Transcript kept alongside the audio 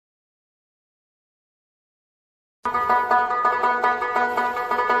Assalamu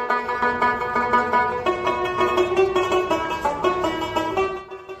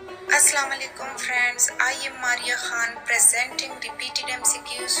alaikum friends, I am Maria Khan presenting repeated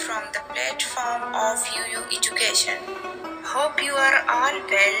MCQs from the platform of UU Education. Hope you are all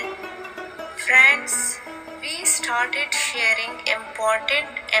well. Friends, we started sharing important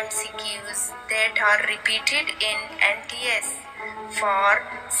MCQs that are repeated in NTS for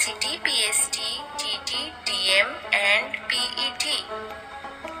CT, PST, TT, DM and PET.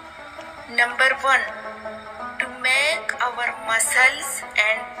 Number 1. To make our muscles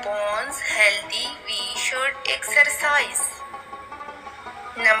and bones healthy, we should exercise.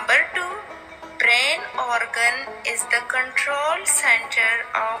 Number 2. Brain organ is the control center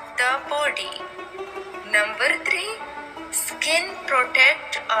of the body. Number 3. Skin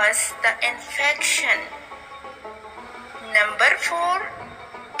protect us the infection. Number 4.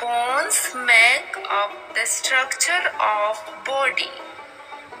 Bones make up the structure of body.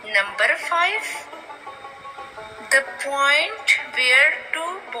 Number 5. The point where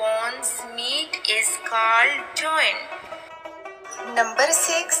two bones meet is called joint. Number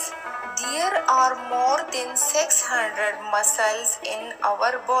 6. There are more than 600 muscles in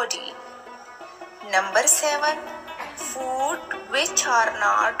our body. Number 7. Food which are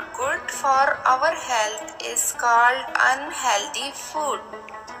not good for our health is called unhealthy food.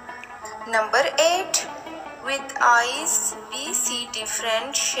 Number 8. With eyes we see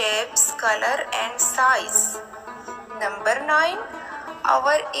different shapes, color and size. Number 9.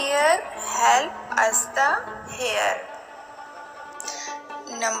 Our ear help us the hair.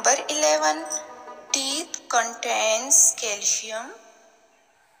 Number 11. Teeth contains calcium.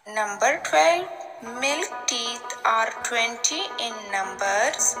 Number 12. Milk teeth are 20 in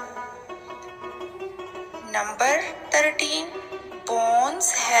numbers. Number 13.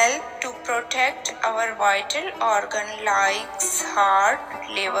 Bones help to protect our vital organ like heart,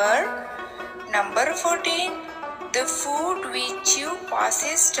 liver. Number 14. The food we chew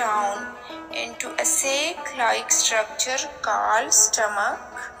passes down into a sac-like structure called stomach.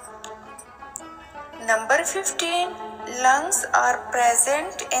 Number 15. Lungs are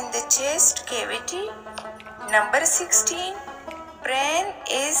present in the chest cavity. Number 16. Brain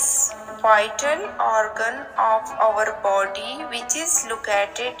is vital organ of our body which is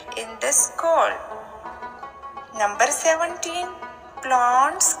located in the skull. Number 17.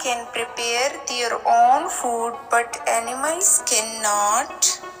 Plants can prepare their own food but animals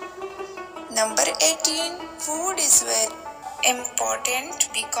cannot. Number 18. Food is very important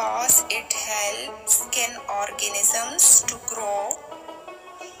because it helps skin organisms to grow.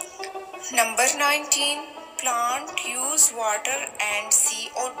 Number 19. Plants use water and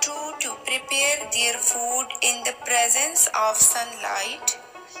CO2 to prepare their food in the presence of sunlight.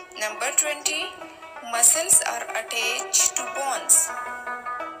 Number 20. Muscles are attached to bones.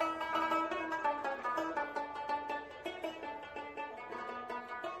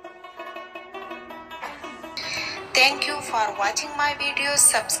 Thank you for watching my videos.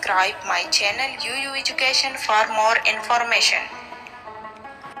 Subscribe my channel UU Education for more information.